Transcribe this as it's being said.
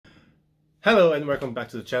Hello and welcome back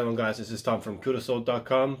to the channel, guys. This is Tom from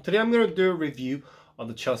Outsoles.com. Today I'm going to do a review of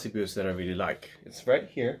the Chelsea boots that I really like. It's right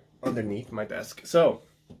here underneath my desk. So,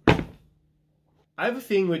 I have a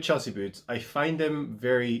thing with Chelsea boots. I find them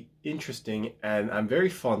very interesting and I'm very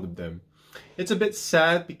fond of them. It's a bit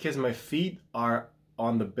sad because my feet are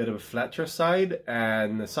on the bit of a flatter side,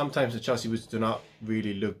 and sometimes the Chelsea boots do not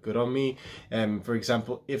really look good on me. For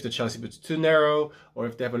example, if the Chelsea boots too narrow or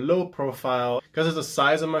if they have a low profile, because of the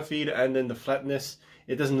size of my feet and then the flatness,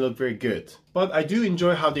 it doesn't look very good. But I do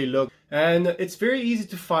enjoy how they look, and it's very easy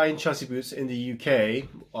to find Chelsea boots in the UK.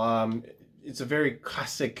 It's a very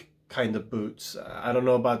classic kind of boots. I don't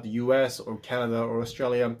know about the US or Canada or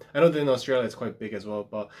Australia. I know that in Australia it's quite big as well,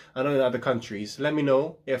 but I know in other countries. Let me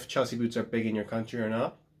know if Chelsea boots are big in your country or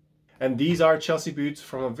not. And these are Chelsea boots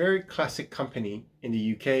from a very classic company in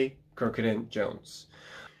the UK, Crockett & Jones.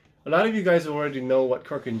 A lot of you guys already know what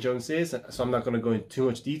Crockett & Jones is, so I'm not going to go into too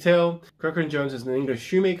much detail. Crockett & Jones is an English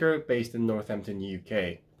shoemaker based in Northampton,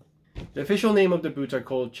 UK. The official name of the boots are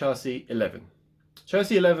called Chelsea 11.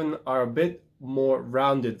 Chelsea 11 are a bit more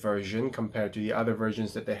rounded version compared to the other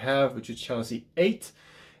versions that they have, which is Chelsea 8,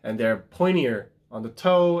 and they're pointier on the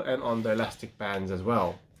toe and on the elastic bands as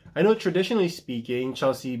well. I know traditionally speaking,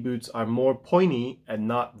 Chelsea boots are more pointy and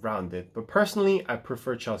not rounded, but personally I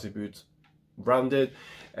prefer Chelsea boots rounded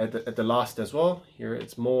at the last as well. Here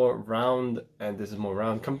it's more round and this is more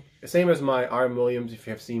round. Same as my R.M. Williams. If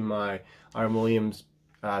you have seen my R.M. Williams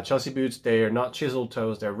Chelsea boots, they are not chiseled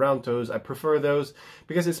toes, they're round toes. I prefer those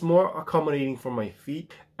because it's more accommodating for my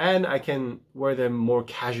feet and I can wear them more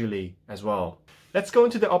casually as well. Let's go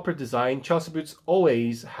into the upper design. Chelsea boots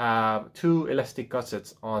always have two elastic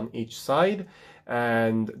gussets on each side,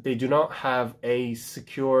 and they do not have a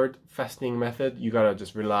secured fastening method. You gotta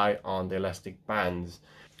just rely on the elastic bands.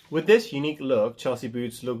 With this unique look, Chelsea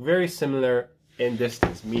boots look very similar in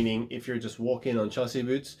distance, meaning if you're just walking on Chelsea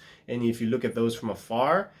boots and if you look at those from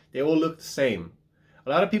afar, they all look the same. A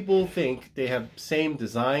lot of people think they have same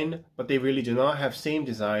design, but they really do not have same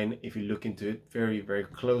design if you look into it very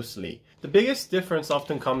closely. The biggest difference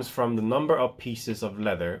often comes from the number of pieces of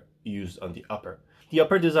leather used on the upper. The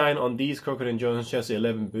upper design on these Crockett & Jones Chelsea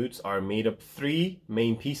 11 boots are made of 3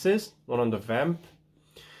 main pieces, one on the vamp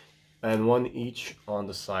and one each on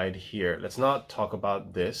the side here. Let's not talk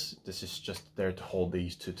about this. This is just there to hold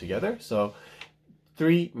these two together. So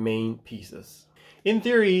 3 main pieces. In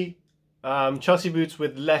theory, Chelsea boots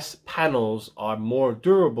with less panels are more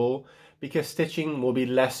durable because stitching will be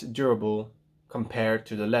less durable compared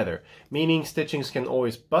to the leather. Meaning stitchings can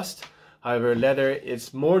always bust. However, leather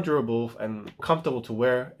is more durable and comfortable to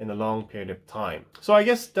wear in a long period of time. So I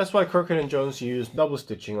guess that's why Crockett & Jones use double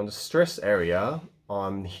stitching on the stress area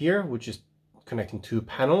on here, which is connecting 2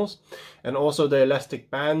 panels, and also the elastic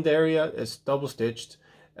band area is double stitched,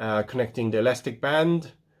 connecting the elastic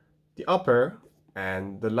band, the upper,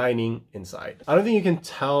 and the lining inside. I don't think you can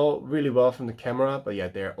tell really well from the camera, but yeah,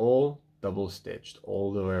 they're all double stitched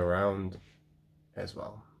all the way around as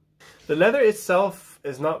well. The leather itself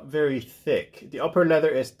is not very thick. The upper leather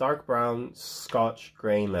is dark brown Scotch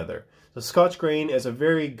grain leather. The Scotch grain is a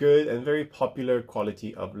very good and very popular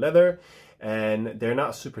quality of leather, and they're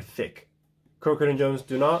not super thick. Crockett & Jones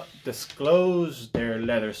do not disclose their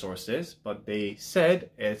leather sources, but they said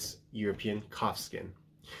it's European calfskin.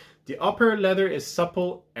 The upper leather is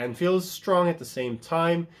supple and feels strong at the same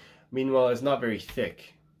time. Meanwhile, it's not very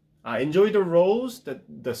thick. I enjoy the rolls that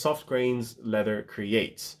the soft grains leather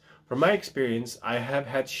creates. From my experience, I have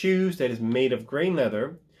had shoes that is made of grain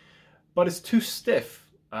leather, but it's too stiff.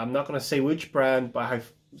 I'm not going to say which brand, but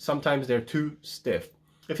sometimes they're too stiff.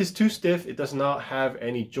 If it's too stiff, it does not have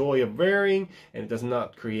any joy of wearing, and it does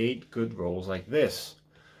not create good rolls like this.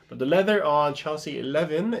 But the leather on Chelsea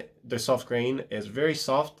 11, the soft grain, is very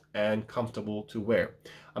soft and comfortable to wear.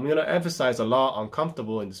 I'm going to emphasize a lot on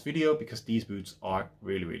comfortable in this video because these boots are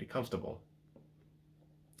really comfortable.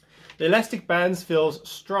 The elastic bands feels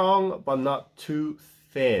strong but not too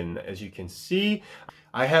thin, as you can see.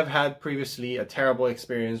 I have had previously a terrible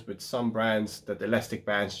experience with some brands that the elastic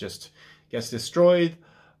bands just gets destroyed.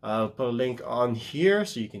 I'll put a link on here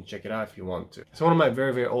so you can check it out if you want to. It's one of my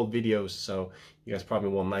very old videos, so you guys probably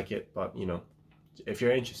won't like it, but you know, if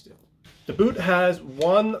you're interested. The boot has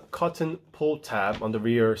 1 cotton pull tab on the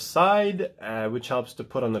rear side, which helps to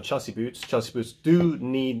put on the Chelsea boots. Chelsea boots do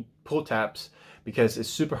need pull tabs because it's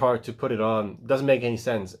super hard to put it on. It doesn't make any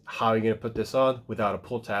sense how you're going to put this on without a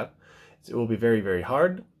pull tab. It will be very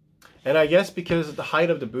hard. And I guess because the height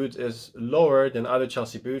of the boot is lower than other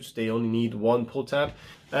Chelsea boots, they only need 1 pull tab.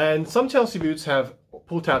 And some Chelsea boots have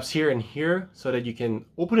pull tabs here and here so that you can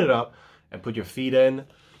open it up and put your feet in.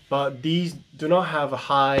 But these do not have a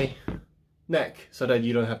high neck so that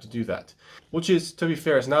you don't have to do that. Which is, to be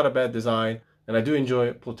fair, is not a bad design, and I do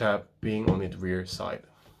enjoy pull tab being on the rear side.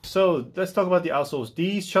 So let's talk about the outsoles.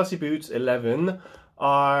 These Chelsea boots 11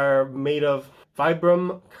 are made of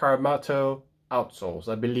Vibram Carrarmato outsoles.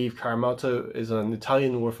 I believe Carrarmato is an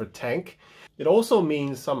Italian word for tank. It also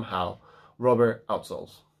means somehow rubber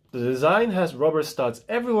outsoles. The design has rubber studs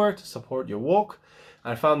everywhere to support your walk.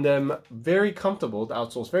 I found them very comfortable, the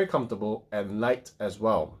outsoles very comfortable and light as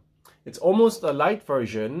well. It's almost a light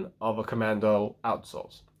version of a Commando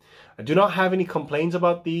outsoles. I do not have any complaints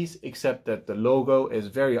about these except that the logo is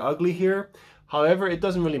very ugly here. However, it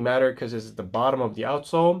doesn't really matter because it's at the bottom of the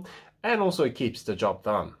outsole and also it keeps the job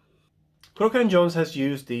done. Crockett & Jones has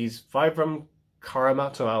used these Vibram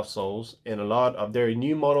Carrarmato outsoles in a lot of their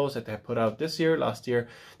new models that they have put out this year, last year,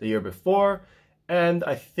 the year before. And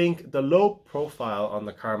I think the low profile on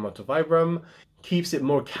the Carrarmato Vibram keeps it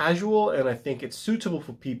more casual, and I think it's suitable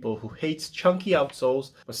for people who hate chunky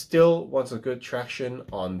outsoles but still wants a good traction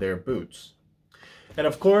on their boots. And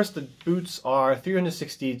of course the boots are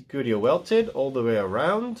 360 Goodyear welted all the way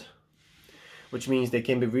around, which means they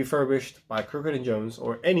can be refurbished by Crockett & Jones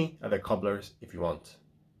or any other cobblers if you want.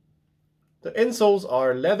 The insoles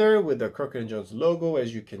are leather with the Crockett & Jones logo,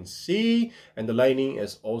 as you can see, and the lining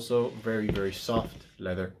is also very soft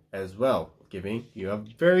leather as well, giving you a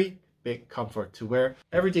very big comfort to wear,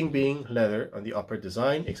 everything being leather on the upper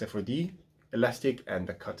design except for the elastic and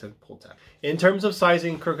the cotton pull tab. In terms of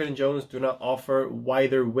sizing, Crockett & Jones do not offer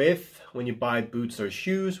wider width when you buy boots or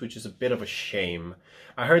shoes, which is a bit of a shame.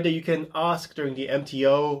 I heard that you can ask during the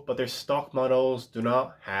MTO, but their stock models do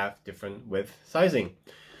not have different width sizing.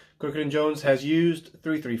 Crockett & Jones has used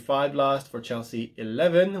 335 last for Chelsea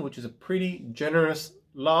 11, which is a pretty generous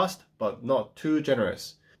last, but not too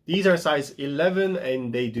generous. These are size 11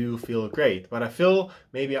 and they do feel great, but I feel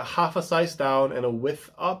maybe a half a size down and a width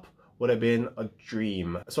up would have been a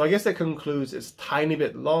dream. So I guess that concludes it's tiny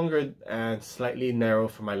bit longer and slightly narrow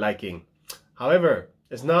for my liking. However,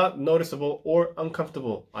 it's not noticeable or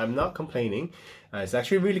uncomfortable. I'm not complaining. It's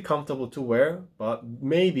actually really comfortable to wear, but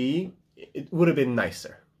maybe it would have been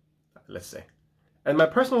nicer, let's say. And my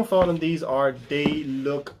personal thought on these are they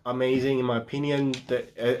look amazing in my opinion.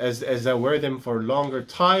 As I wear them for a longer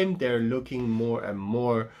time, they're looking more and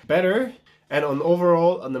more better. And on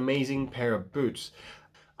overall, an amazing pair of boots.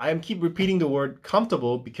 I keep repeating the word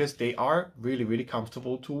comfortable because they are really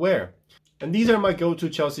comfortable to wear. And these are my go-to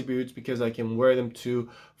Chelsea boots because I can wear them to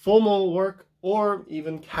formal work or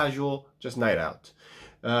even casual, just night out.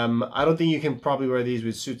 I don't think you can probably wear these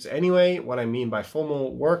with suits anyway. What I mean by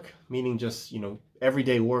formal work, meaning just,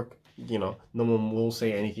 everyday work, no one will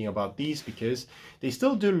say anything about these because they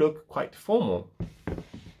still do look quite formal.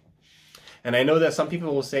 And I know that some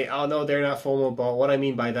people will say, oh no, they're not formal, but what I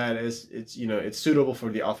mean by that is it's suitable for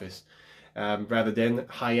the office rather than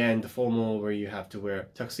high-end formal where you have to wear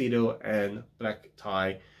tuxedo and black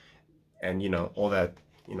tie and all that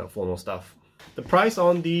formal stuff. The price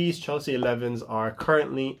on these Chelsea 11s are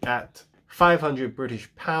currently at 500 British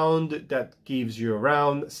pound. That gives you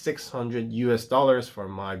around $600 US for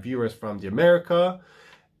my viewers from the America.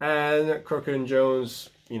 And Crockett & Jones,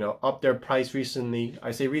 upped their price recently.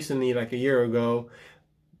 I say recently, like a year ago.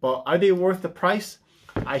 But are they worth the price?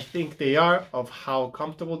 I think they are, of how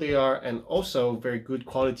comfortable they are, and also very good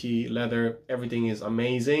quality leather. Everything is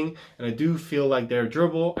amazing, and I do feel like they're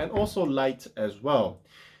durable and also light as well.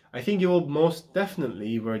 I think you will most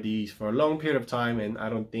definitely wear these for a long period of time, and I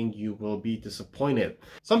don't think you will be disappointed.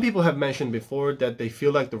 Some people have mentioned before that they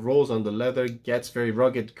feel like the rolls on the leather gets very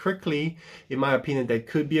rugged quickly. In my opinion, that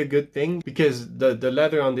could be a good thing because the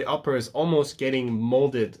leather on the upper is almost getting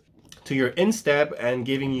molded to your instep and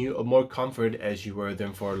giving you a more comfort as you wear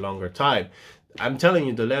them for a longer time. I'm telling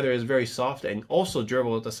you, the leather is very soft and also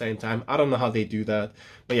durable at the same time. I don't know how they do that,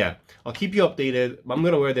 but yeah, I'll keep you updated. I'm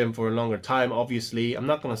gonna wear them for a longer time. Obviously, I'm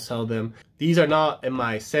not gonna sell them. These are not in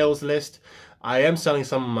my sales list. I am selling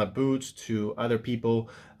some of my boots to other people,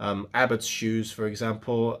 Abbott's shoes, for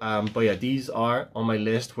example. But yeah, these are on my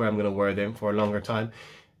list where I'm gonna wear them for a longer time.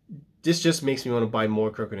 This just makes me want to buy more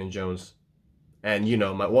Crockett & Jones. And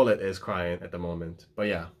my wallet is crying at the moment. But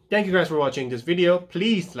yeah, thank you guys for watching this video.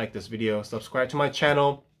 Please like this video, subscribe to my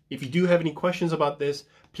channel. If you do have any questions about this,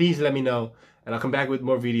 please let me know. And I'll come back with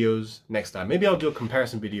more videos next time. Maybe I'll do a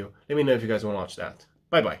comparison video. Let me know if you guys want to watch that.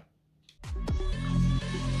 Bye bye.